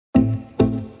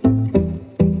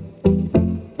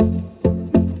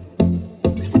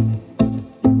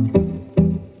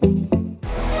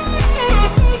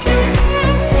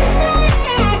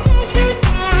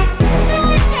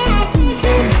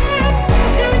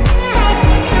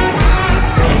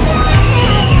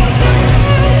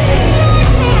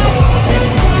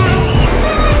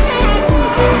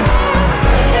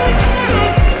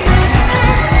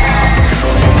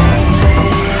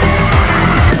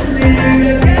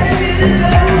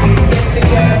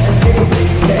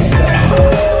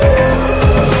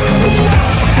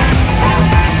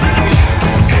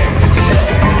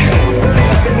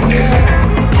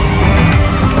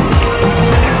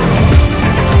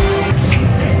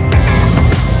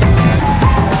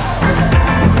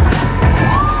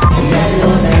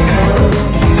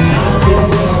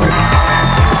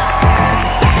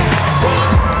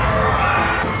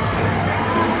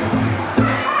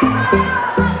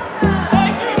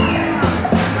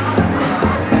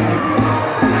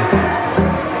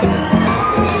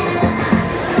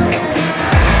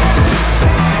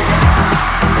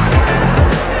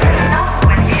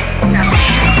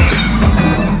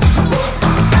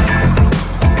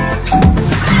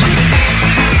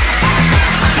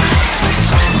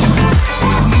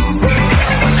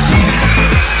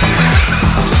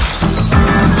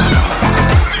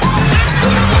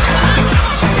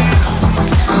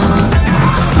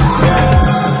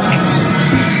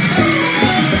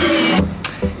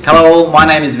Hello all, my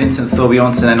name is Vincent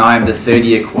Thorbjornsen and I am the third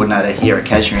year coordinator here at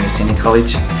Casuarina Senior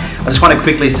College. I just want to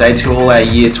quickly say to all our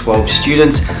Year 12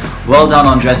 students, well done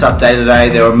on Dress Up Day today.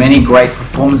 There were many great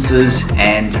performances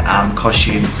and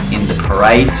costumes in the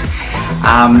parade.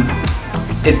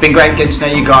 It's been great getting to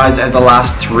know you guys over the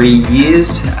last 3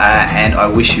 years and I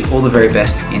wish you all the very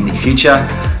best in the future.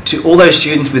 To all those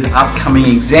students with upcoming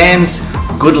exams,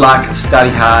 good luck, study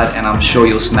hard, and I'm sure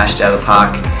you'll smash it out of the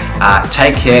park.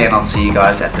 Take care, and I'll see you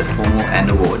guys at the formal and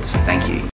awards. Thank you.